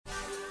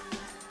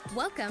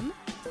Welcome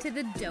to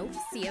the Dope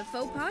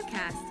CFO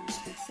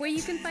podcast, where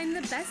you can find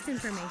the best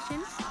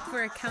information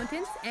for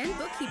accountants and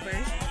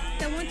bookkeepers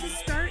that want to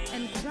start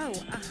and grow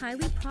a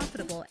highly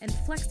profitable and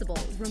flexible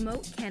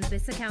remote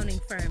cannabis accounting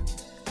firm.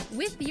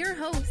 With your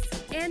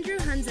host, Andrew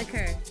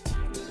Hunziker.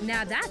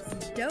 Now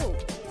that's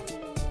dope.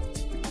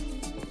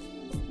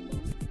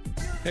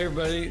 Hey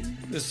everybody,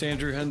 this is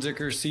Andrew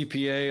Hunziker,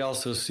 CPA,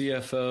 also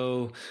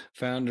CFO,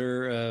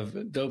 founder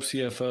of Dope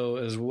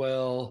CFO as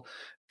well.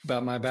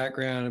 About my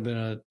background, I've been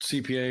a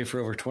CPA for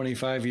over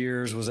 25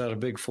 years, was at a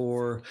Big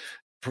Four,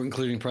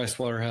 including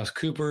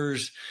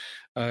PricewaterhouseCoopers.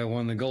 I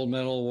won the gold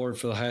medal award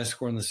for the highest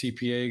score on the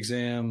CPA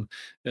exam,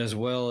 as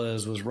well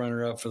as was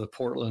runner-up for the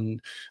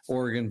Portland,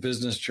 Oregon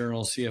Business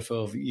Journal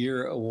CFO of the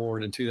Year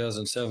award in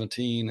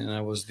 2017, and I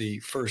was the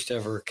first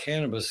ever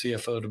cannabis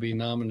CFO to be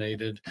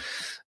nominated.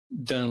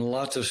 Done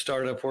lots of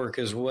startup work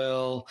as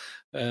well,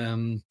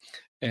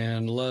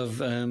 and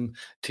love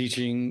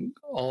teaching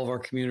all of our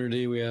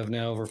community. We have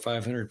now over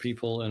 500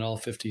 people in all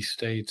 50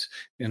 states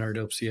in our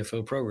Dope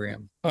CFO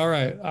program. All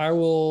right. I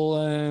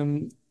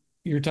will,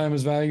 your time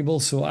is valuable,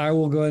 so I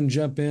will go ahead and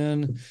jump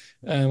in.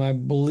 I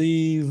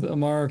believe,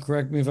 Amara,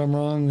 correct me if I'm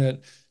wrong,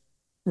 that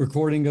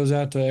recording goes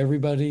out to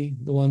everybody,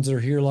 the ones that are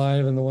here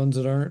live and the ones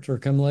that aren't or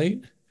come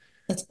late.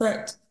 That's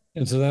correct.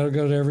 And so that'll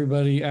go to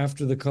everybody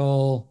after the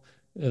call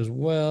as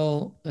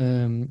well.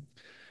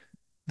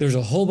 There's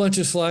a whole bunch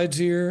of slides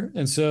here.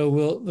 And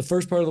so the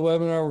first part of the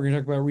webinar, we're going to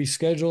talk about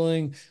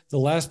rescheduling. The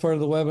last part of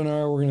the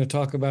webinar, we're going to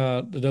talk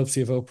about the Dope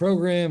CFO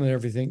program and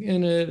everything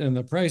in it and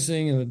the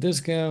pricing and the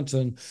discounts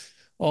and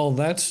all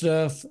that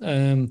stuff.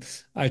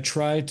 I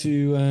try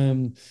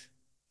to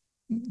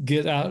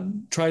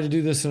try to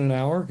do this in an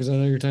hour because I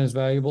know your time is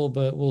valuable,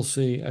 but we'll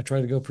see. I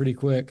try to go pretty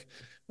quick.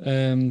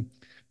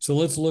 So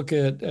let's look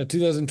at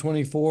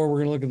 2024. We're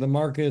going to look at the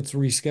markets,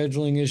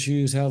 rescheduling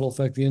issues, how it'll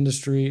affect the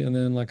industry, and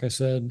then, like I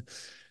said,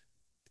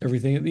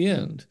 everything at the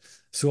end.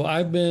 So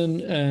I've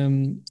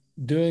been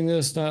doing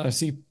this now. I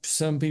see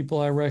some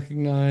people I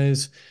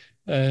recognize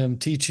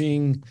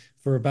teaching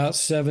for about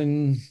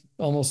 7,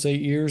 almost 8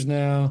 years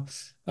now.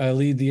 I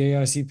lead the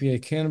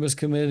AICPA Cannabis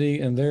Committee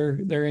and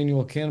their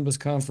annual cannabis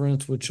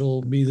conference, which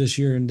will be this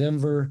year in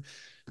Denver.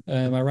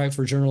 I write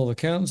for Journal of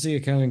Accountancy,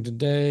 Accounting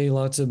Today,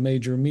 lots of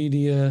major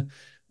media,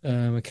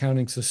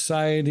 accounting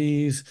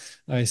societies.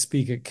 I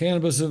speak at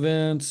cannabis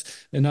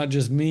events, and not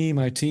just me,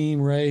 my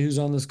team, Ray, who's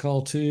on this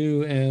call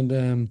too,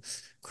 and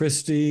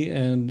Christy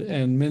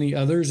and many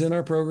others in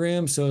our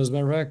program. So as a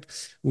matter of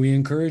fact, we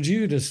encourage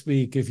you to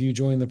speak if you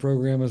join the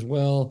program as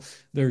well.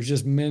 There's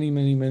just many,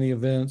 many, many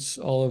events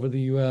all over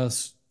the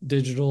U.S.,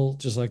 digital,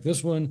 just like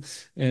this one,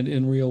 and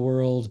in real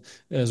world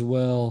as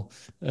well.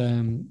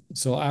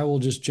 So I will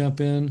just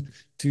jump in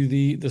to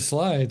the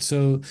slide.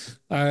 So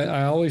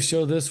I always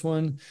show this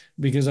one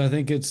because I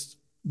think this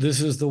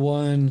is the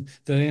one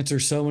that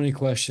answers so many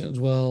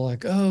questions. Well,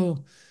 like,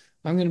 oh,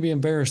 I'm going to be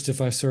embarrassed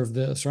if I serve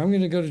this, or I'm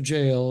going to go to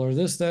jail, or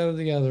this, that, or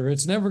the other.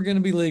 It's never going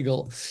to be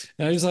legal.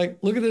 And I just like,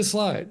 look at this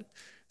slide.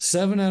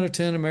 7 out of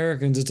 10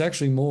 Americans, it's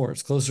actually more.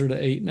 It's closer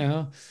to 8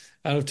 now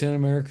out of 10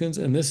 Americans.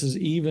 And this is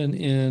even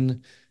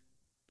in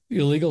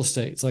illegal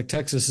states. Like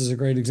Texas is a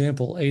great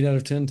example. 8 out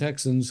of 10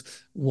 Texans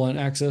want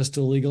access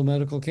to legal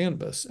medical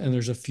cannabis. And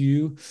there's a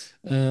few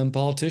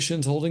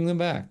politicians holding them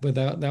back, but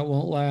that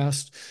won't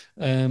last.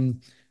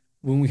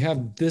 When we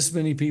have this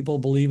many people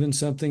believe in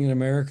something in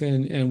America,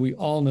 and we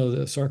all know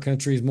this, our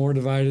country is more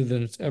divided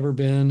than it's ever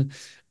been.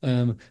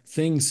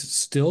 Things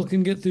still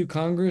can get through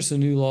Congress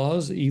and new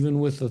laws, even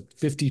with a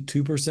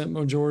 52%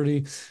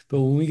 majority.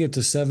 But when we get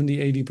to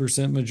 70,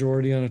 80%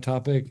 majority on a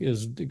topic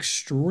is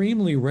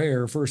extremely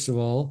rare, first of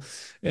all.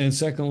 And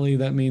secondly,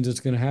 that means it's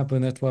going to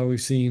happen. That's why we've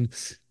seen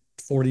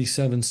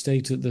 47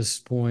 states at this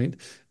point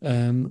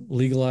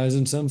legalize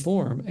in some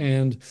form.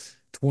 And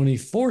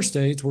 24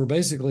 states, we're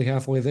basically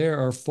halfway there,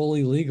 are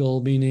fully legal,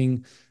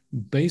 meaning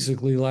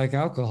basically like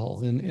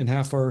alcohol in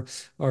half our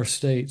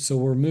states. So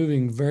we're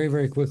moving very,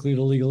 very quickly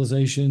to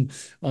legalization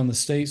on the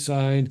state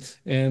side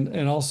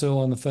and also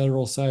on the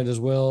federal side as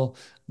well.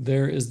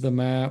 There is the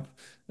map.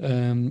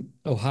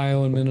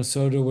 Ohio and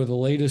Minnesota were the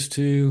latest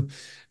two.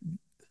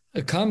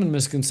 A common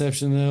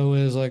misconception, though,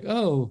 is like,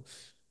 oh,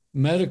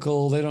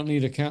 medical, they don't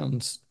need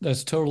accountants.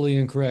 That's totally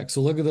incorrect.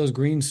 So look at those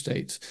green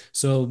states.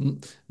 So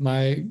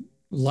my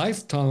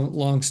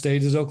lifelong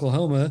state is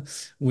Oklahoma,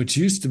 which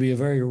used to be a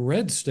very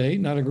red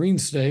state, not a green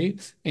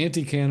state,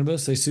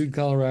 anti-cannabis. They sued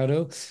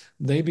Colorado.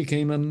 They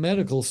became a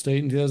medical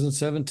state in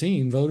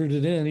 2017, voted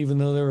it in, even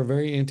though they were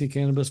very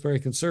anti-cannabis, very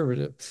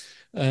conservative.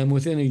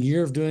 Within a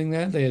year of doing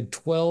that, they had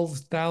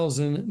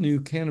 12,000 new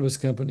cannabis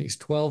companies,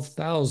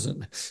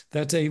 12,000.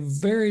 That's a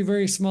very,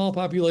 very small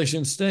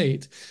population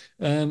state.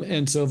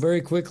 And so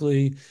very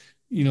quickly,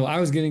 I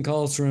was getting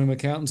calls from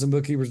accountants and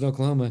bookkeepers in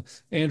Oklahoma.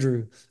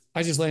 Andrew,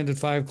 I just landed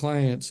 5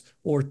 clients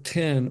or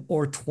 10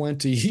 or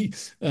 20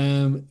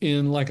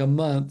 in like a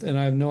month, and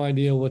I have no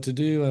idea what to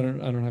do. I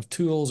don't have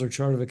tools or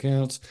chart of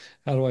accounts.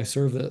 How do I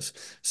serve this?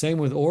 Same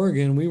with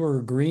Oregon. We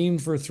were green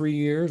for 3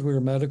 years. We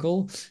were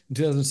medical. In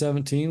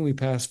 2017, we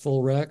passed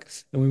full rec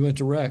and we went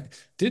to rec.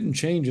 Didn't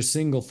change a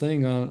single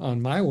thing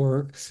on my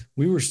work.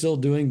 We were still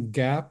doing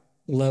gap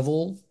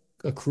level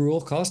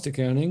accrual cost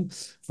accounting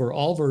for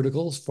all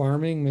verticals: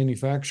 farming,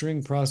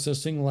 manufacturing,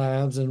 processing,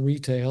 labs, and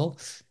retail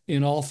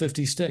in all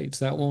 50 states.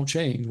 That won't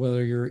change.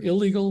 Whether you're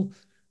illegal,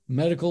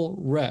 medical,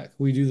 rec,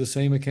 we do the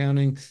same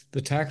accounting. The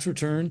tax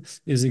return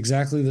is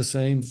exactly the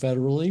same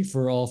federally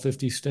for all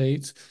 50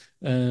 states.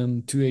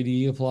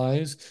 280E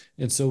applies.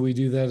 And so we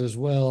do that as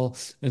well.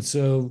 And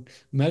so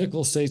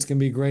medical states can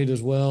be great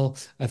as well.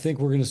 I think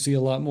we're going to see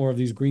a lot more of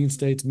these green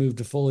states move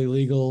to fully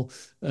legal,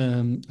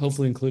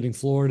 hopefully including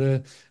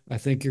Florida. I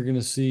think you're going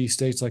to see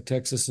states like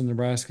Texas and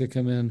Nebraska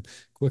come in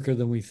quicker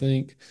than we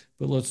think.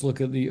 But let's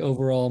look at the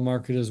overall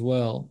market as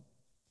well.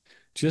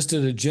 Just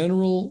at a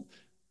general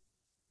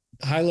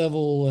high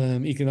level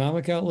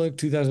economic outlook,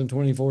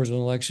 2024 is an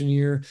election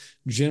year.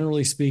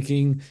 Generally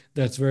speaking,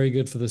 that's very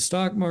good for the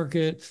stock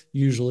market.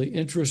 Usually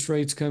interest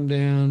rates come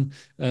down.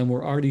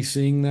 We're already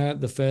seeing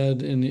that. The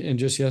Fed, and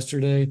just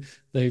yesterday,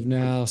 they've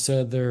now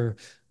said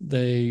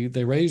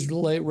they raised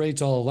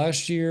rates all of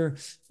last year.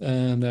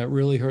 That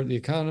really hurt the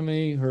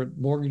economy, hurt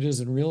mortgages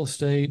and real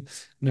estate.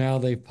 Now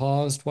they've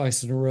paused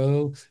twice in a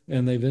row,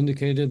 and they've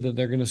indicated that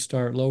they're going to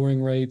start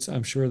lowering rates.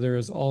 I'm sure there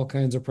is all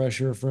kinds of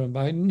pressure from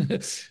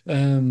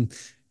Biden.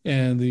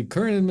 And the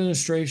current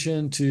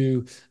administration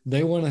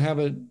they want to have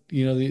it,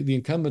 the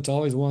incumbents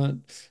always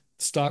want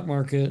stock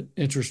market,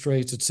 interest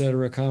rates, et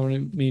cetera,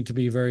 economy to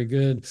be very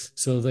good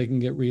so they can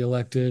get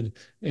reelected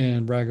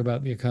and brag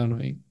about the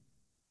economy.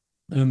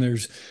 And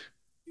this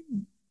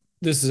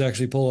is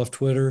actually pulled off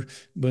Twitter,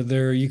 but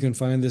you can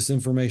find this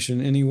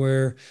information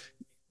anywhere.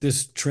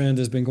 This trend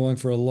has been going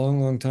for a long,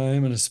 long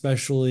time, and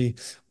especially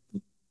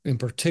in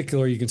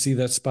particular, you can see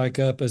that spike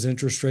up as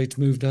interest rates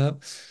moved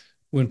up.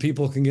 When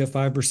people can get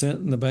 5%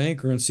 in the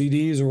bank or in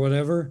CDs or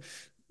whatever,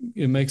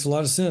 it makes a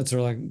lot of sense.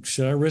 They're like,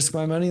 should I risk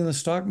my money in the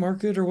stock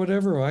market or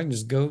whatever? Well, I can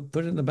just go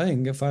put it in the bank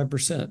and get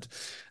 5%.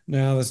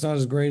 Now, that's not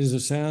as great as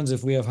it sounds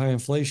if we have high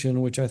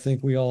inflation, which I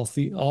think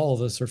all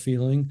of us are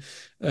feeling.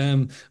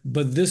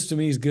 But this to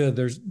me is good.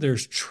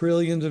 There's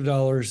trillions of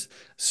dollars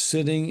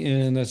sitting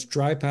in that's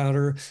dry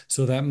powder,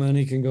 so that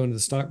money can go into the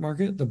stock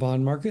market, the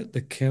bond market,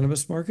 the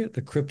cannabis market,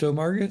 the crypto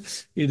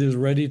market. It is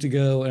ready to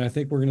go, and I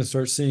think we're going to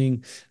start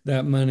seeing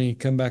that money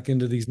come back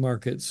into these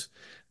markets.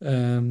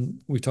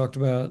 We talked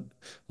about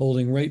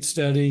holding rates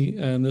steady,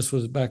 and this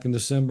was back in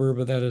December,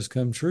 but that has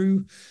come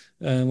true.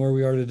 Where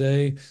we are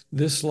today,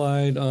 this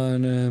slide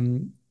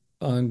on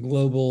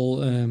global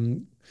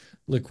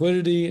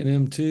liquidity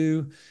and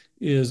M2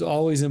 is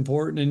always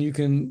important,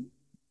 and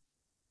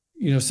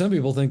some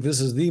people think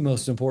this is the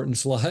most important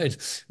slide.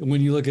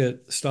 When you look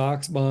at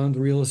stocks, bonds,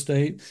 real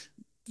estate,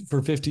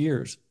 for 50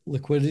 years,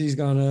 liquidity's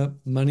gone up,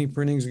 money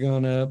printing's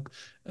gone up.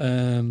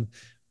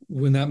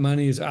 When that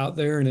money is out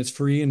there and it's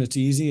free and it's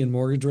easy and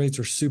mortgage rates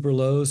are super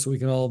low, so we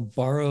can all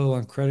borrow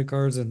on credit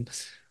cards and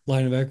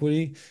line of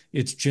equity,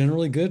 it's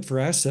generally good for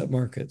asset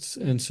markets.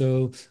 And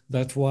so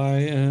that's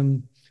why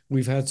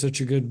we've had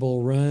such a good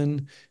bull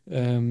run.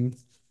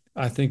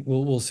 I think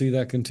we'll see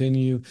that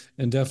continue,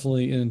 and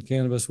definitely in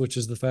cannabis, which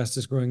is the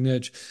fastest growing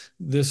niche.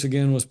 This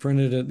again was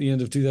printed at the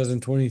end of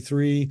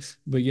 2023,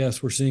 but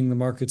yes, we're seeing the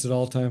markets at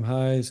all-time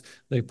highs.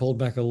 They pulled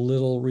back a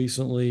little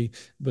recently,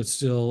 but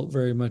still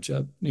very much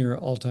up near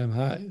all-time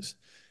highs.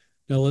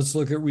 Now let's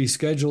look at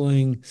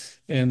rescheduling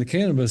and the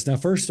cannabis. Now,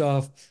 first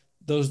off,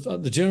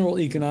 the general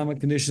economic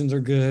conditions are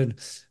good.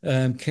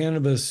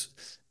 Cannabis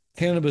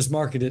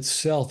market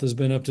itself has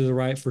been up to the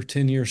right for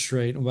 10 years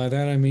straight. And by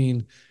that, I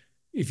mean,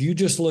 if you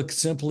just look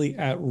simply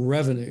at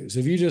revenues,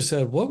 if you just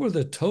said, what were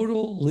the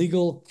total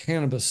legal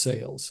cannabis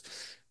sales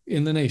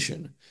in the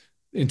nation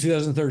in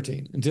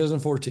 2013, in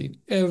 2014,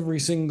 every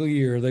single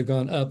year, they've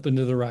gone up and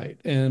to the right.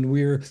 And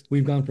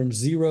we've gone from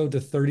 0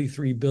 to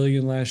 33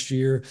 billion last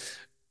year.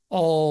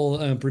 All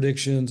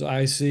predictions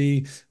I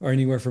see are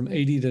anywhere from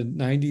 80 to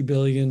 90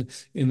 billion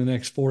in the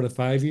next 4 to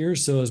 5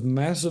 years. So as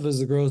massive as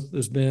the growth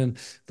has been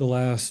the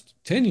last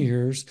 10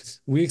 years,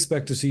 we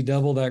expect to see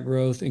double that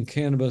growth in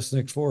cannabis the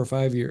next 4 or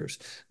 5 years.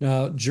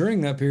 Now,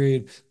 during that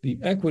period, the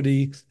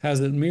equity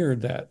hasn't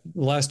mirrored that.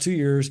 The last 2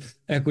 years,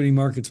 equity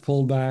markets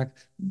pulled back.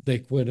 They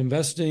quit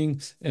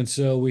investing. And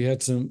so we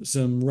had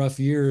some rough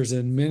years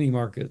in many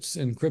markets,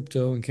 in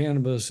crypto and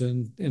cannabis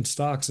and in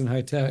stocks and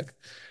high tech.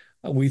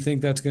 We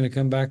think that's going to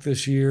come back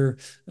this year,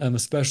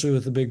 especially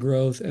with the big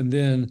growth. And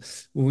then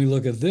when we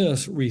look at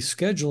this,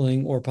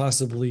 rescheduling or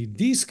possibly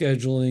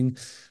descheduling,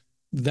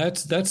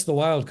 that's the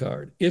wild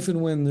card. If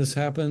and when this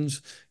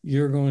happens,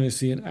 you're going to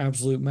see an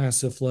absolute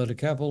massive flood of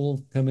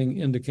capital coming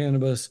into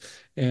cannabis.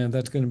 And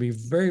that's going to be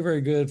very,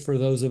 very good for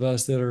those of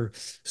us that are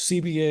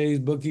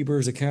CPAs,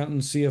 bookkeepers,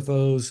 accountants,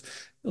 CFOs.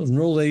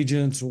 enrolled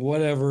agents,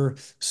 whatever,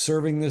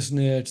 serving this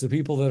niche, the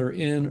people that are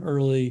in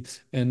early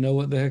and know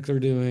what the heck they're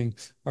doing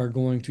are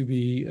going to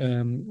be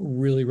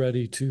really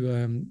ready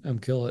to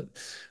kill it.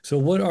 So,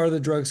 what are the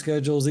drug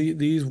schedules?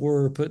 These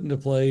were put into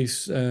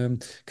place,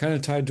 kind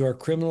of tied to our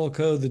criminal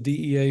code. The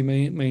DEA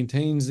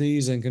maintains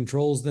these and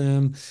controls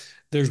them.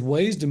 There's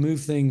ways to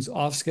move things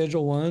off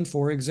Schedule 1.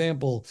 For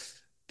example,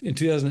 in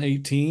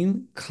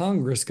 2018,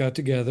 Congress got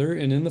together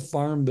and in the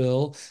Farm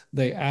Bill,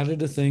 they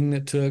added a thing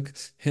that took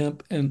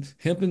hemp and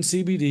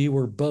CBD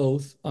were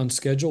both on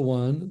Schedule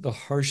 1, the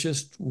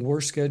harshest,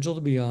 worst schedule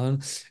to be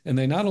on. And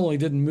they not only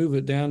didn't move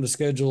it down to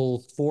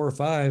Schedule 4 or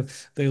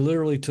 5, they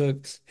literally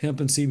took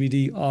hemp and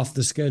CBD off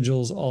the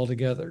schedules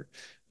altogether.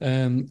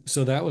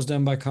 So that was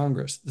done by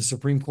Congress. The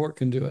Supreme Court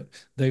can do it.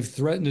 They've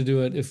threatened to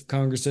do it if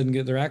Congress doesn't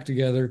get their act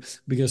together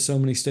because so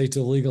many states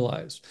have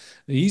legalized.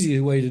 The easy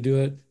way to do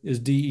it is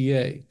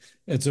DEA.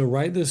 And so,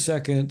 right this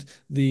second,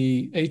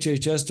 the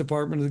HHS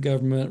Department of the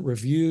government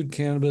reviewed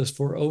cannabis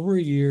for over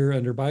a year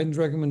under Biden's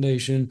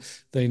recommendation.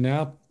 They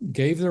now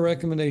gave the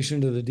recommendation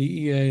to the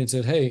DEA and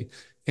said, hey,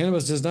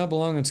 cannabis does not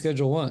belong on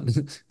Schedule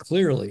 1.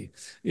 Clearly,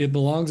 it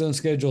belongs on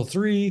Schedule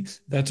 3.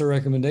 That's a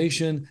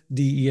recommendation.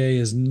 DEA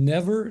has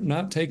never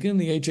not taken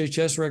the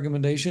HHS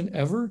recommendation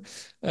ever.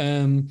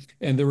 And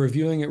they're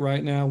reviewing it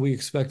right now. We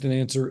expect an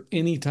answer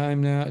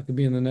anytime now. It could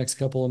be in the next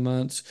couple of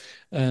months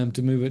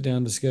to move it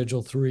down to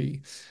Schedule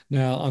 3.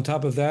 Now, on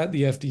top of that,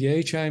 the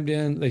FDA chimed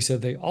in. They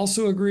said they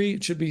also agree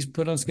it should be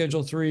put on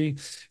Schedule 3.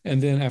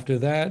 And then after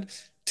that,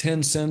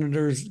 10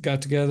 senators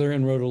got together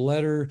and wrote a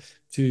letter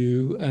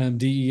to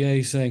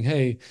DEA saying,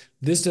 hey,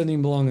 this doesn't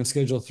even belong in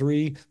Schedule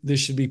 3. This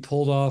should be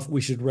pulled off.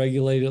 We should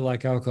regulate it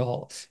like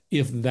alcohol.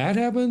 If that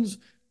happens,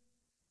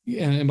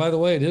 and by the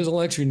way, it is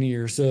election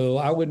year, so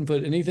I wouldn't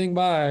put anything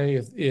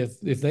by if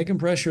they can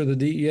pressure the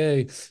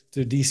DEA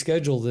to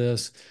deschedule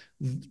this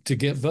to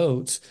get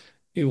votes.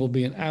 It will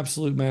be an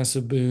absolute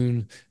massive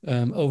boon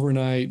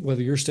overnight,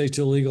 whether your state's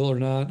illegal or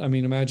not. I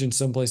mean, imagine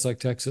someplace like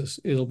Texas.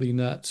 It'll be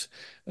nuts.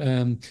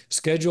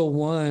 Schedule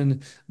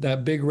 1,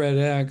 that big red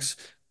X,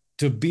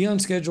 to be on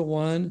Schedule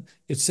 1,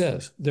 it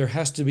says there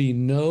has to be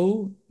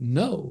no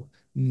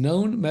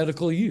known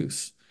medical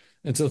use.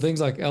 And so things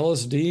like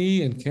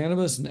LSD and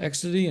cannabis and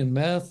ecstasy and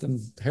meth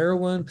and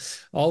heroin,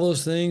 all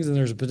those things, and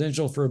there's a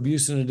potential for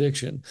abuse and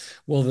addiction.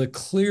 Well,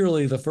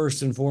 clearly the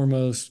first and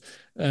foremost,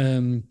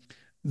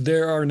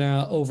 there are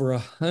now over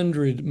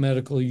 100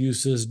 medical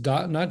uses,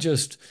 not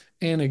just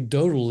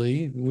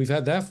anecdotally. We've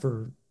had that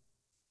for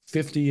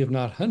 50, if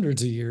not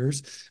hundreds of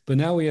years. But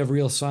now we have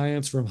real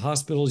science from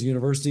hospitals,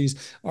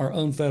 universities. Our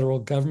own federal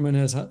government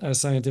has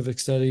scientific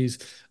studies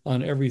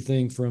on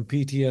everything from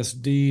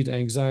PTSD to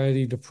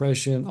anxiety,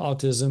 depression,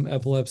 autism,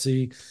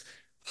 epilepsy,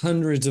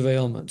 hundreds of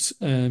ailments.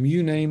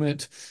 You name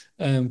it,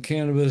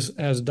 cannabis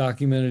has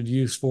documented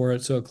use for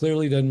it. So it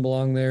clearly doesn't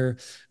belong there.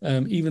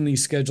 Even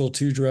these Schedule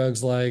 2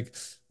 drugs like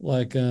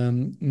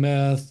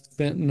meth,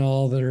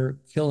 fentanyl that are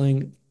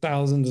killing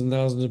thousands and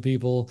thousands of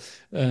people.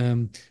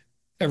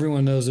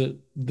 Everyone knows it.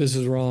 This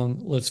is wrong.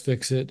 Let's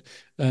fix it.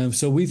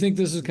 So we think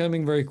this is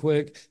coming very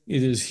quick.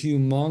 It is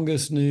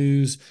humongous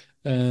news.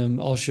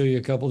 I'll show you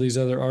a couple of these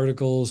other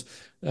articles.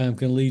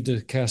 Can lead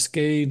to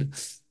cascade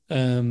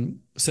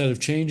set of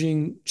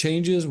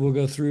changes. We'll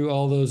go through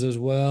all those as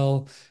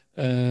well.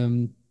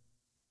 This,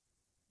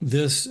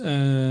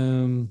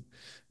 the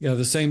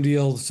same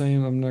deal,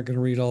 I'm not going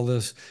to read all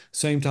this.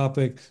 Same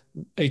topic,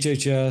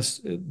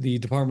 HHS, the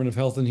Department of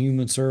Health and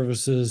Human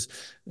Services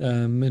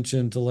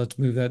mentioned to let's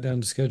move that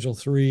down to Schedule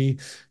 3.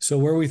 So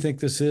where we think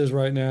this is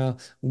right now,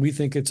 we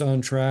think it's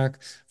on track.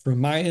 From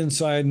my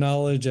inside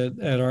knowledge at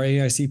our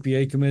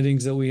AICPA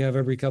committees that we have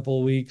every couple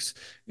of weeks,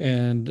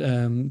 and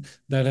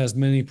that has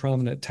many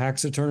prominent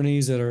tax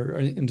attorneys that are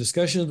in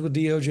discussions with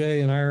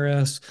DOJ and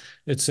IRS,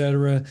 et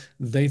cetera.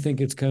 They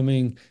think it's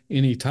coming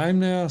any time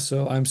now.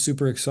 So I'm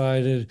super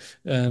excited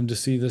to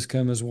see this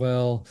come as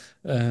well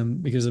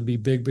because it'd be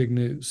big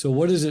news. So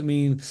what does it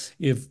mean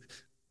if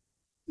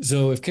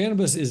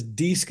cannabis is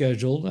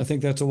descheduled? I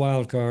think that's a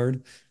wild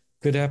card.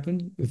 Could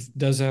happen. If it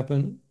does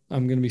happen,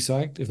 I'm going to be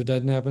psyched. If it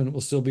doesn't happen,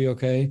 we'll still be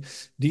okay.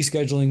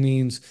 Descheduling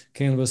means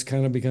cannabis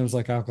kind of becomes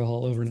like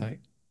alcohol overnight.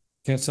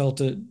 Can't sell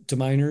to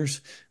minors,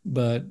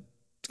 but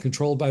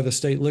controlled by the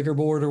state liquor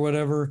board or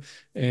whatever.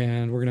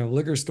 And we're going to have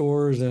liquor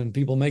stores and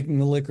people making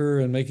the liquor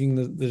and making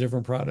the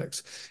different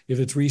products. If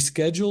it's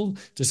rescheduled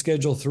to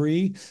Schedule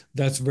 3,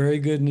 that's very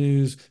good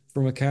news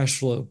from a cash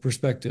flow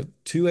perspective.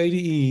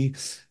 280E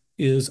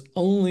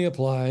only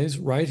applies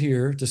right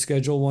here to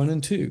Schedule 1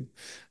 and 2.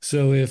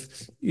 So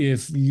if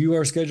you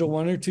are Schedule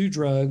 1 or 2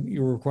 drug,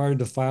 you're required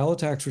to file a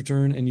tax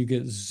return and you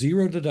get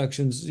zero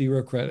deductions,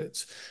 zero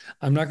credits.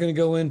 I'm not going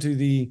to go into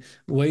the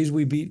ways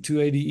we beat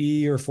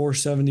 280E or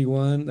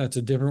 471. That's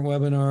a different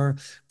webinar.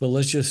 But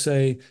let's just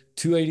say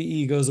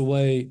 280E goes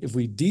away if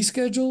we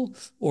deschedule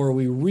or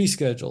we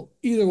reschedule.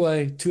 Either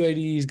way,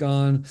 280E is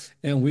gone,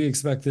 and we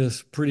expect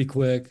this pretty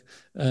quick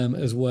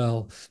as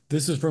well.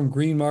 This is from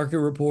Green Market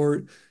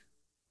Report.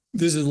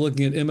 This is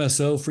looking at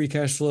MSO free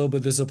cash flow,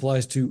 but this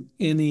applies to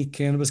any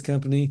cannabis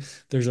company.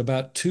 There's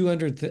about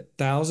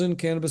 200,000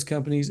 cannabis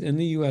companies in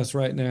the US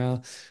right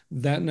now.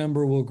 That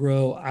number will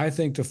grow, I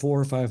think, to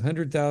 400,000 or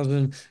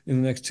 500,000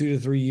 in the next 2 to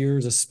 3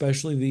 years,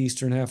 especially the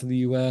eastern half of the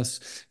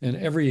US. And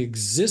every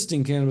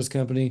existing cannabis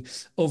company,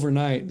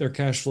 overnight, their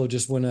cash flow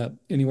just went up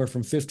anywhere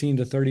from 15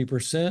 to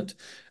 30%.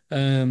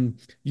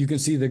 You can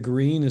see the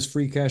green is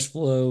free cash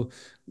flow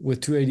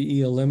with 280E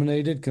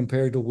eliminated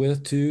compared to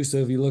with two. So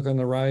if you look on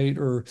the right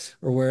or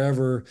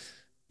wherever,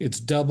 it's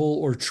double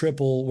or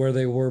triple where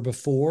they were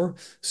before.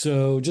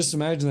 So just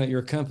imagine that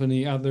you're a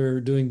company out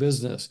there doing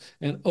business,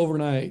 and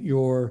overnight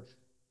your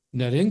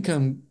net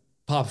income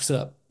pops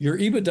up, your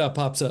EBITDA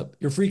pops up,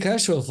 your free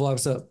cash flow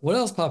pops up. What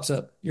else pops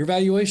up? Your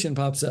valuation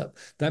pops up.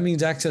 That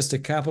means access to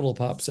capital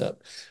pops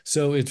up.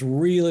 So it's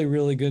really,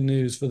 really good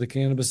news for the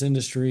cannabis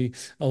industry.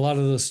 A lot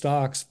of the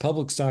stocks,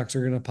 public stocks,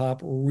 are going to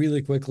pop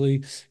really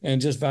quickly, and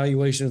just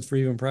valuations for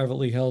even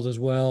privately held as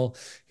well.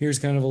 Here's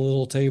kind of a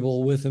little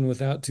table with and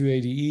without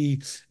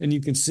 280E, and you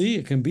can see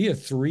it can be a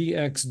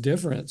 3x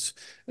difference.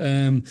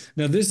 Now,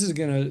 this is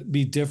going to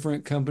be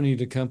different company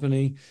to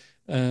company,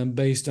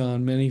 based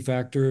on many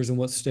factors and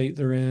what state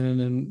they're in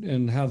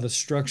and how the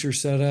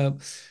structure's set up.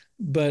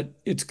 But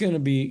it's going to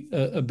be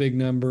a big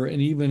number.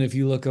 And even if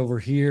you look over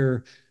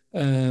here,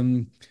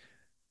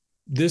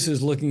 this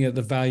is looking at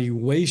the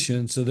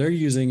valuation. So they're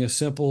using a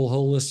simple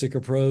holistic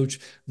approach.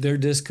 Their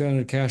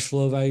discounted cash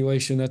flow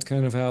valuation, that's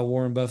kind of how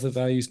Warren Buffett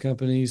values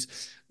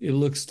companies. It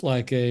looks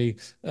like a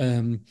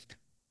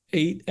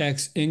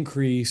 8x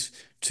increase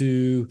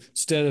to,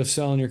 instead of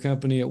selling your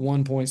company at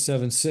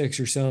 1.76,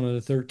 you're selling it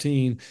at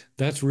 13.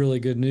 That's really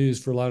good news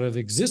for a lot of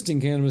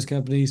existing cannabis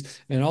companies.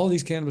 And all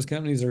these cannabis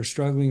companies are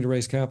struggling to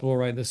raise capital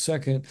right this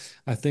second.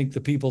 I think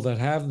the people that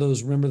have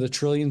those, remember the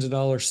trillions of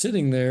dollars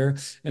sitting there,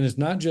 and it's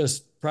not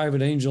just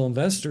private angel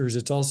investors,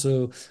 it's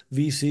also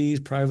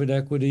VCs, private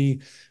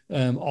equity,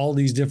 all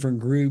these different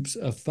groups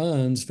of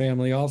funds,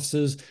 family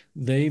offices,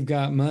 they've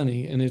got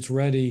money and it's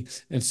ready.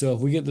 And so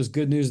if we get this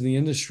good news in the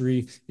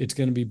industry, it's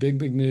going to be big,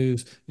 big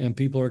news, and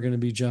people are going to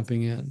be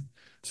jumping in.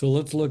 So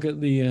let's look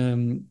at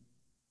the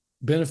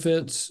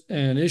benefits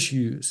and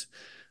issues.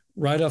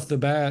 Right off the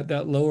bat,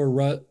 that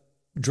lower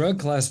drug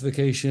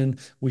classification,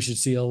 we should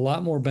see a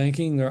lot more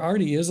banking. There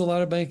already is a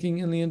lot of banking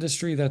in the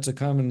industry. That's a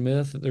common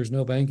myth that there's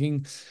no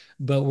banking,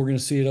 but we're going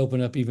to see it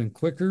open up even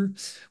quicker.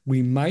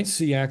 We might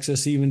see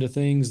access even to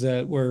things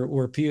that where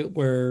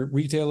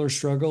retailers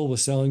struggle with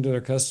selling to their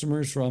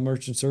customers for all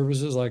merchant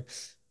services like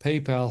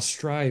PayPal,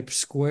 Stripe,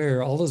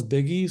 Square, all those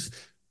biggies,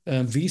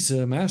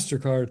 Visa,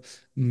 MasterCard.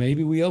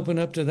 Maybe we open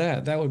up to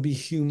that. That would be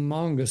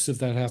humongous if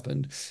that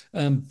happened.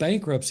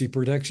 Bankruptcy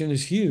protection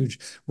is huge.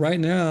 Right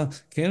now,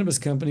 cannabis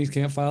companies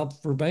can't file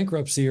for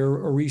bankruptcy or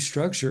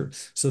restructure.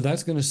 So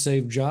that's going to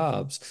save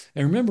jobs.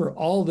 And remember,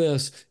 all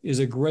this is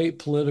a great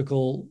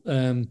political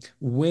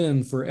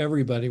win for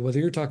everybody. Whether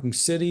you're talking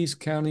cities,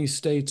 counties,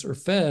 states, or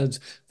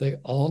feds, they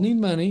all need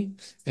money.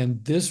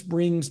 And this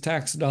brings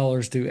tax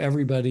dollars to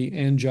everybody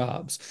and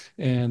jobs.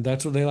 And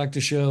that's what they like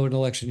to show in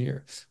election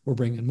year. We're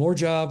bringing more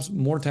jobs,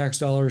 more tax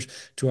dollars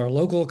to our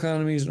local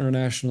economies and our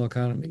national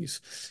economies.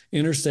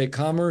 Interstate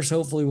commerce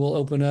hopefully will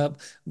open up.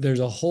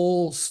 There's a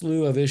whole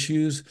slew of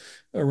issues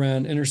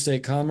around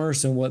interstate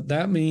commerce and what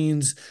that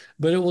means,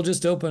 but it will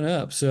just open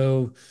up.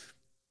 So,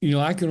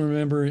 I can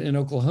remember in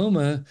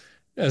Oklahoma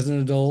as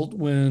an adult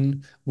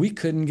when we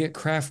couldn't get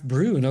craft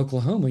brew in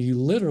Oklahoma. You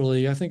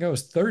literally, I think I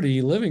was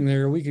 30 living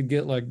there, we could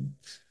get like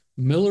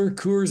Miller,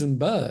 Coors, and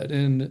Bud.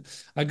 And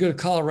I'd go to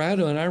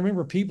Colorado, and I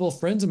remember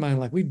friends of mine,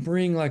 like we'd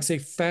bring like say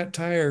Fat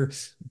Tire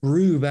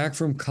brew back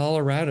from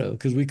Colorado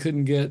because we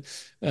couldn't get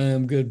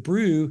good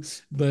brew.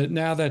 But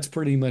now that's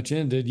pretty much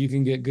ended. You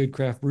can get good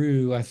craft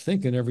brew, I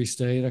think, in every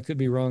state. I could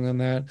be wrong on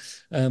that,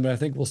 but I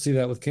think we'll see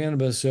that with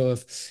cannabis. So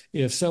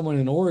if someone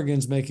in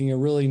Oregon's making a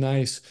really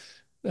nice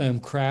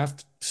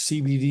craft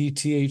CBD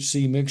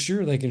THC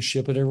mixture, they can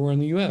ship it everywhere in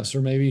the US.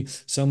 Or maybe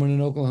someone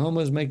in Oklahoma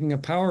is making a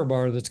power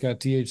bar that's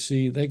got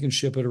THC, they can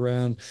ship it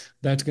around.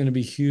 That's going to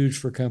be huge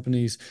for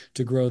companies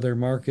to grow their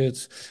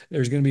markets.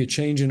 There's going to be a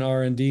change in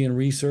R&D and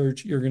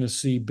research. You're going to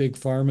see big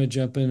pharma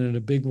jump in a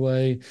big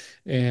way,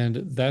 and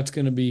that's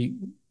going to be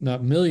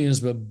not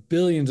millions, but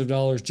billions of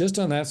dollars just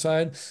on that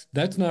side.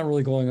 That's not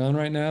really going on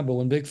right now, but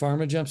when big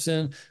pharma jumps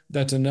in,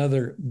 that's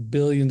another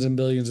billions and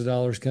billions of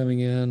dollars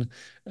coming in.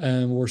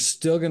 We're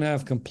still going to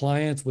have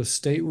compliance with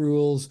state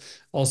rules,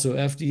 also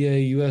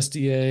FDA,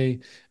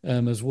 USDA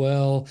as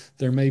well.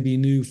 There may be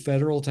new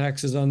federal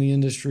taxes on the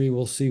industry.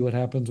 We'll see what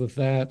happens with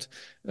that.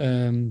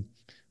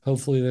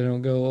 Hopefully they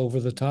don't go over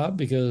the top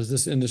because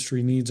this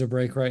industry needs a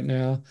break right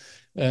now.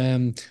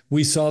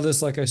 We saw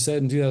this, like I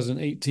said, in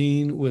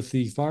 2018 with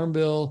the Farm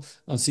Bill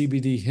on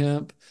CBD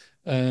hemp.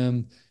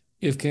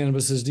 If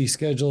cannabis is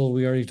descheduled,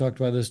 we already talked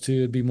about this too,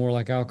 it'd be more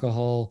like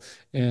alcohol,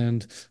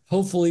 and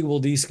hopefully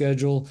we'll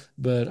deschedule,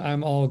 but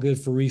I'm all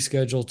good for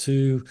reschedule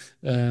too.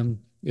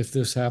 If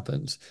this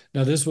happens.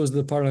 Now, this was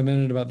the part I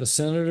mentioned about the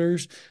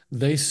senators.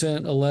 They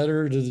sent a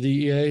letter to the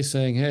DEA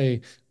saying,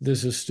 hey,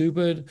 this is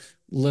stupid.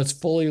 Let's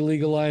fully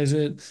legalize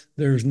it.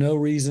 There's no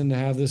reason to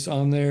have this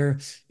on there.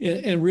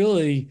 And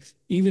really,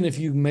 even if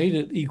you made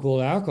it equal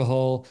to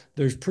alcohol,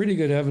 there's pretty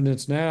good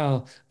evidence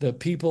now that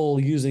people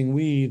using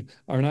weed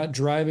are not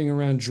driving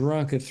around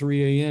drunk at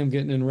 3 a.m.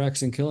 getting in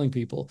wrecks and killing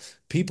people.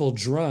 People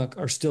drunk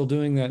are still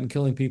doing that and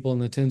killing people in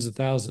the tens of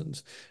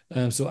thousands.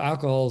 So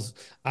alcohol's,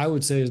 I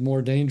would say, is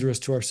more dangerous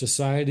to our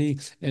society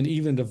and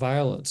even to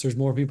violence. There's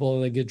more people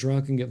that get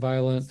drunk and get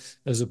violent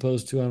as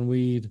opposed to on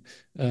weed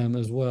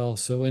as well.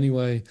 So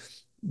anyway,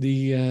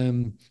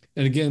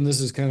 and again, this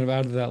is kind of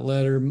out of that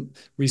letter.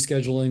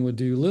 Rescheduling would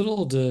do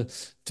little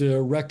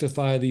to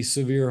rectify these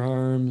severe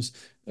harms.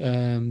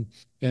 And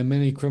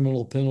many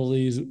criminal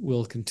penalties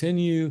will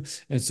continue.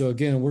 And so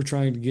again, we're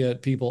trying to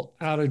get people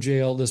out of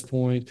jail at this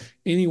point.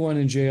 Anyone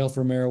in jail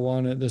for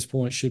marijuana at this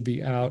point should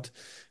be out.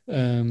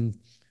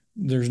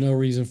 There's no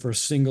reason for a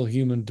single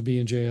human to be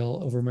in jail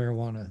over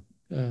marijuana,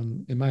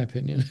 in my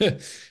opinion.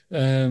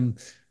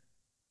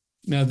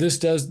 Now,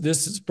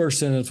 this first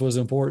sentence was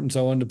important, so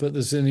I wanted to put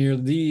this in here.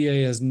 The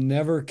DEA has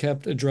never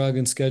kept a drug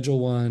in Schedule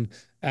 1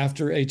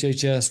 after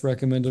HHS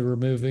recommended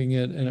removing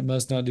it, and it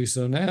must not do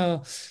so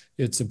now.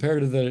 It's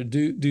imperative that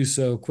it do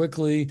so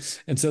quickly.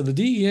 And so the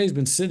DEA has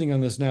been sitting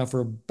on this now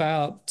for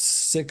about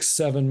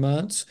 6-7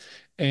 months,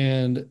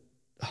 and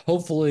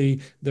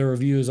hopefully their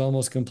review is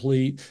almost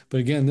complete. But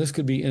again, this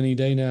could be any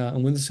day now.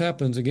 And when this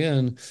happens,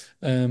 again,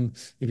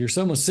 if you're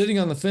someone sitting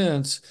on the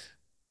fence,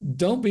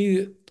 don't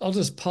be, I'll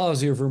just pause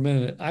here for a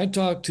minute. I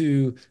talked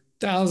to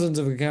thousands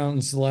of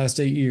accountants the last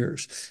 8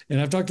 years, and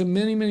I've talked to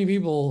many, many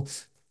people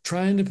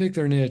trying to pick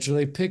their niche, or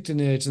they picked a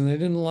niche and they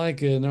didn't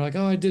like it. And they're like,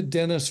 oh, I did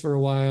dentist for a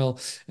while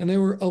and they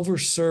were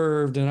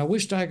overserved. And I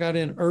wished I got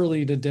in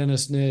early to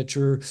dentist niche,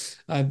 or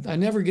I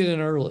never get in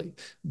early.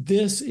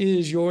 This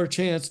is your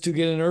chance to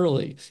get in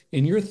early.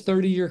 In your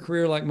 30-year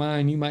career like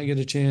mine, you might get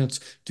a chance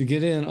to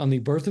get in on the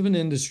birth of an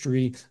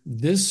industry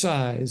this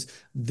size,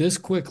 this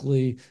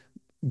quickly,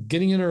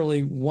 getting in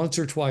early once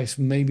or twice,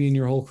 maybe in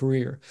your whole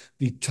career.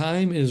 The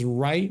time is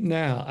right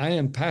now. I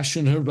am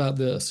passionate about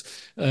this,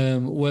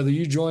 whether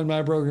you join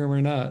my program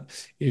or not.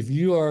 If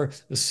you are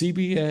a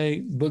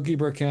CPA,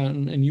 bookkeeper,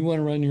 accountant, and you want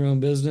to run your own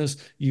business,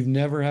 you've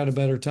never had a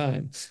better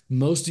time.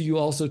 Most of you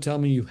also tell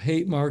me you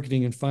hate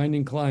marketing and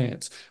finding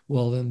clients.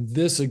 Well, then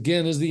this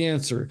again is the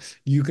answer.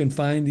 You can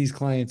find these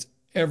clients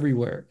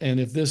everywhere. And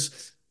if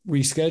this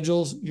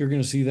reschedules, you're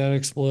going to see that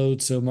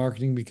explode. So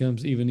marketing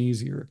becomes even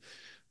easier.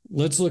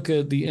 Let's look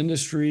at the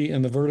industry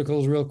and the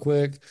verticals real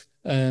quick.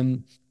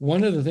 One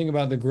other thing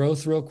about the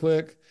growth real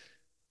quick,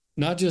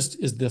 not just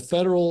is the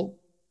federal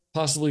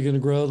possibly going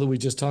to grow that we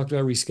just talked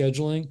about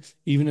rescheduling.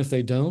 Even if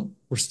they don't,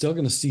 we're still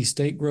going to see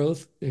state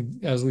growth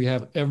as we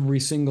have every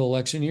single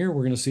election year.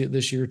 We're going to see it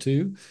this year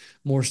too.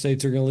 More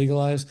states are going to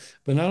legalize.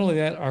 But not only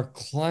that, our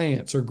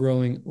clients are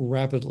growing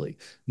rapidly.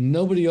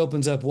 Nobody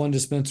opens up one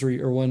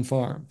dispensary or one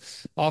farm.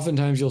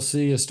 Oftentimes you'll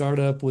see a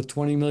startup with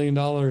 $20 million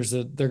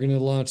that they're going to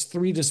launch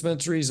 3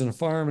 dispensaries and a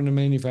farm and a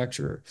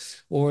manufacturer,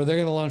 or they're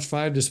going to launch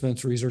 5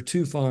 dispensaries or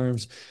 2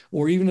 farms,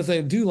 or even if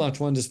they do launch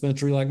 1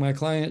 dispensary, like my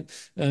client,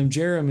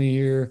 Jeremy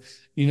here,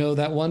 you know,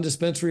 that 1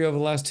 dispensary over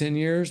the last 10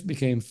 years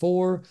became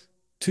 4,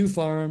 2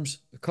 farms,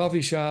 a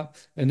coffee shop,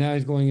 and now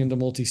he's going into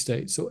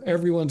multi-state. So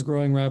everyone's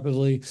growing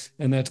rapidly,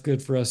 and that's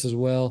good for us as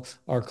well.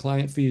 Our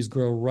client fees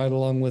grow right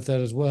along with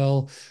that as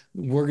well.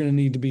 We're going to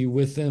need to be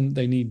with them.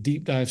 They need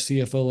deep dive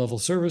CFO level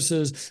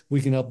services. We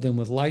can help them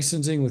with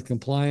licensing, with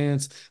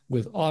compliance,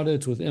 with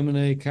audits, with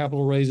M&A,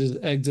 capital raises,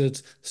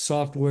 exits,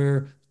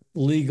 software,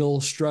 legal,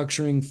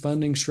 structuring,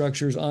 funding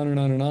structures, on and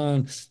on and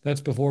on.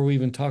 That's before we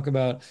even talk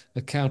about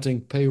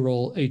accounting,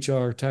 payroll,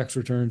 HR, tax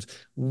returns.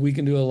 We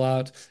can do a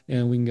lot,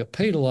 and we can get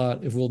paid a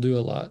lot if we'll do a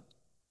lot.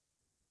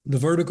 The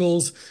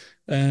verticals,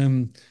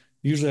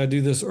 usually I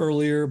do this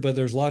earlier, but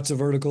there's lots of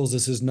verticals.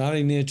 This is not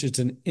a niche, it's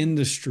an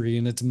industry,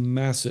 and it's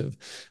massive.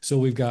 So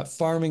we've got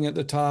farming at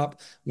the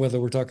top, whether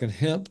we're talking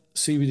hemp,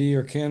 CBD,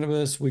 or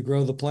cannabis. We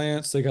grow the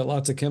plants. They got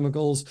lots of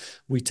chemicals.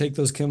 We take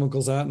those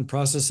chemicals out in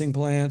processing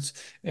plants,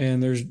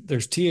 and there's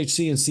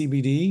THC and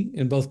CBD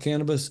in both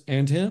cannabis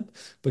and hemp.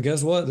 But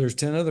guess what? There's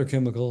 10 other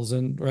chemicals,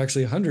 or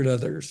actually 100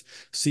 others,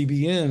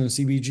 CBN and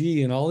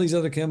CBG, and all these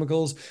other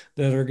chemicals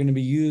that are going to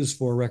be used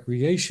for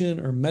recreation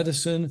or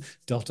medicine,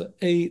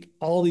 Delta-8,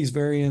 all these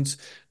variants.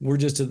 We're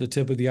just at the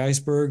tip of the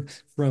iceberg.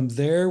 From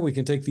there, we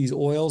can take these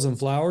oils and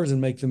flowers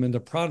and make them into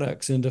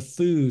products, into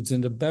foods,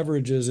 into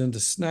beverages, into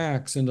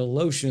snacks, into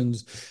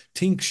lotions,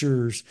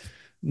 tinctures,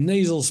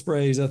 nasal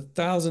sprays,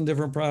 1,000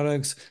 different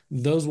products.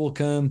 Those will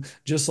come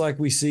just like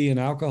we see in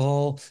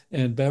alcohol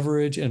and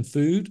beverage and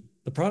food.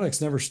 The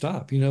products never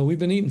stop. You know, we've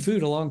been eating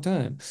food a long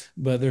time,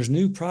 but there's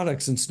new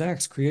products and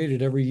snacks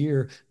created every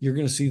year. You're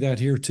going to see that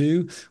here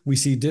too. We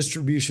see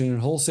distribution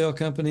and wholesale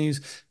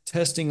companies,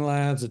 testing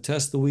labs that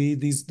test the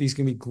weed. These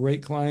can be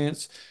great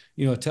clients.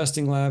 You know, a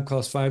testing lab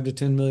costs $5 to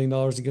 $10 million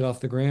to get off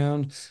the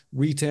ground.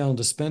 Retail and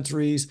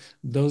dispensaries,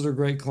 those are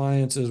great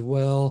clients as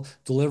well.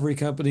 Delivery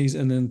companies,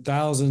 and then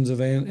thousands of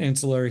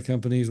ancillary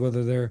companies,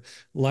 whether they're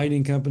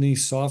lighting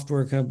companies,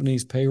 software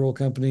companies, payroll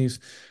companies,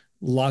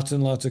 lots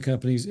and lots of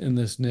companies in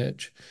this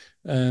niche.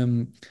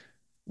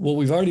 what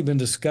we've already been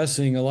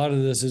discussing, a lot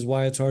of this is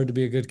why it's hard to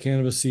be a good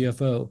cannabis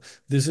CFO.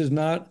 This is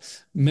not,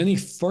 many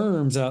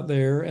firms out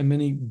there and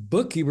many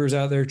bookkeepers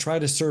out there try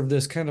to serve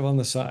this kind of on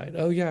the side.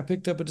 Oh yeah, I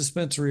picked up a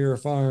dispensary or a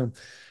farm.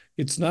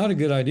 It's not a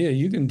good idea.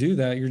 You can do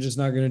that. You're just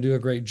not going to do a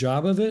great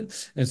job of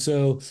it. And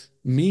so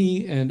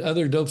me and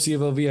other Dope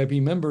CFO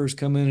VIP members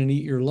come in and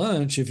eat your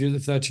lunch.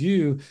 If that's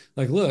you,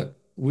 like, look,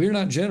 we're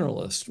not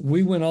generalists.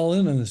 We went all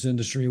in this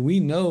industry. We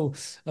know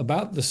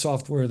about the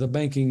software, the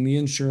banking, the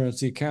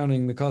insurance, the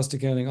accounting, the cost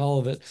accounting, all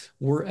of it.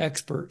 We're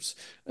experts.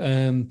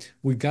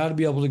 We've got to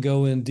be able to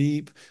go in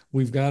deep.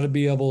 We've got to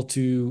be able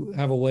to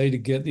have a way to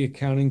get the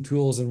accounting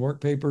tools and work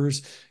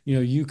papers.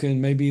 You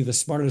can maybe be the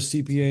smartest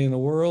CPA in the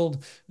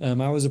world.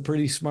 I was a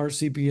pretty smart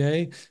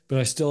CPA, but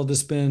I still had to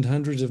spend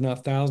hundreds, if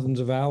not thousands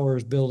of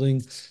hours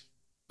building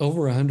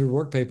over 100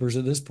 work papers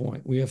at this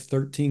point. We have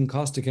 13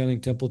 cost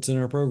accounting templates in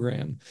our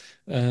program.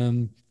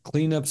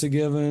 Cleanups a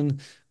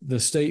given. The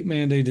state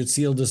mandated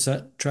sealed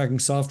tracking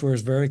software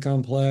is very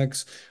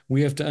complex.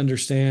 We have to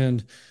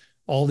understand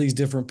all these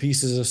different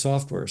pieces of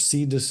software,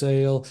 seed to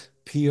sale,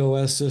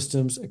 POS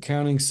systems,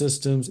 accounting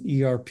systems,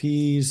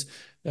 ERPs,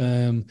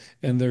 and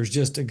there's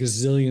just a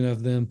gazillion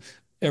of them.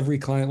 Every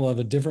client will have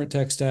a different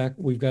tech stack.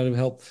 We've got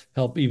to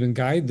help even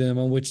guide them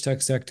on which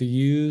tech stack to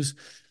use.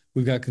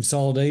 We've got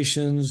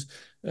consolidations.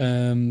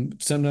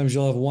 Sometimes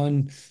you'll have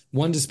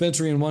one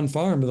dispensary and one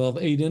farm, but they'll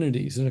have 8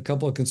 entities and a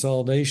couple of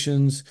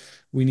consolidations.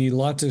 We need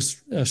lots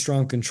of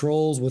strong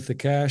controls with the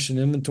cash and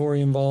inventory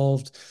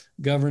involved,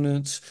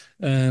 governance.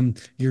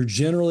 You're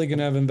generally going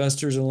to have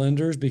investors and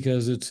lenders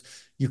because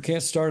you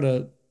can't start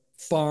a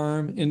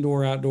farm,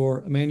 indoor, outdoor,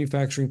 a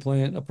manufacturing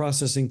plant, a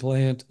processing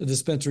plant, a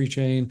dispensary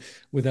chain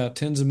without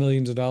tens of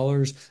millions of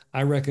dollars.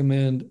 I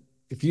recommend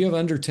if you have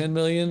under 10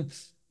 million,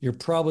 you're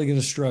probably going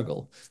to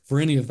struggle for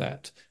any of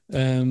that.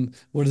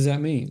 What does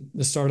that mean?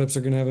 The startups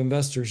are going to have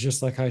investors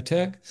just like high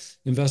tech.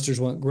 Investors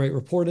want great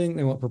reporting.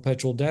 They want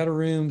perpetual data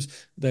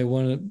rooms. They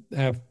want to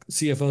have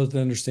CFOs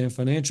that understand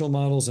financial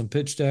models and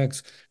pitch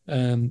decks.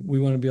 We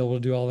want to be able to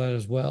do all that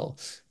as well.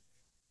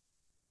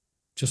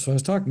 Just what I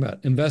was talking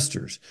about,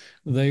 investors.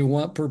 They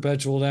want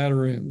perpetual data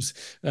rooms.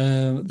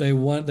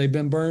 They've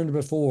been burned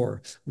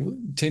before.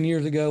 10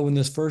 years ago when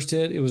this first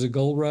hit, it was a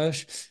gold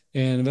rush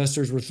and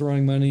investors were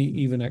throwing money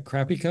even at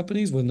crappy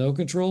companies with no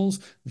controls.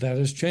 That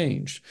has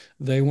changed.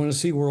 They want to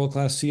see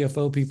world-class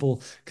CFO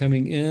people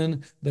coming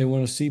in. They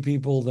want to see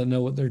people that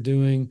know what they're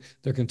doing.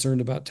 They're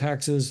concerned about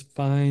taxes,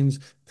 fines,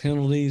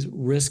 penalties,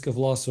 risk of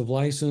loss of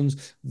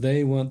license.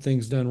 They want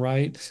things done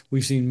right.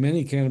 We've seen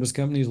many cannabis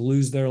companies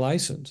lose their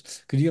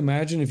license. Could you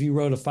imagine if you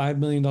wrote a $5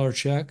 million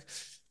check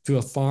to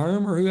a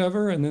farm or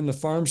whoever, and then the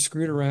farm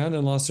screwed around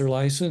and lost their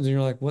license, and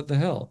you're like, what the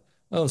hell?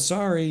 Oh,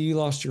 sorry, you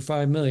lost your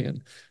 5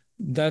 million.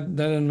 That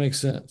doesn't make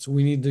sense.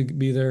 We need to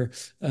be there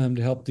to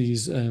help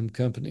these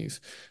companies.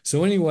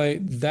 So anyway,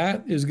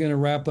 that is going to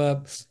wrap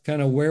up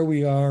kind of where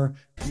we are.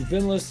 You've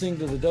been listening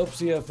to the Dope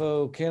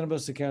CFO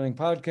Cannabis Accounting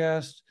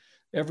Podcast.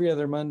 Every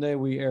other Monday,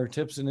 we air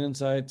tips and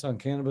insights on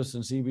cannabis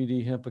and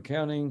CBD hemp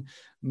accounting.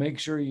 Make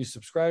sure you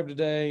subscribe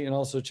today and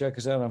also check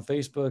us out on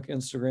Facebook,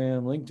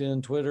 Instagram,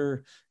 LinkedIn,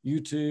 Twitter,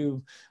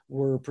 YouTube.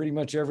 We're pretty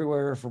much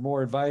everywhere for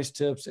more advice,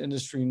 tips,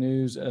 industry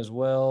news as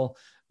well.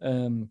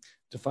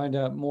 To find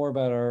out more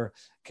about our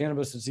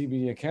cannabis and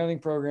CBD accounting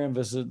program,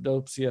 visit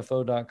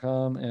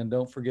dopecfo.com and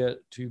don't forget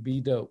to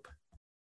be dope.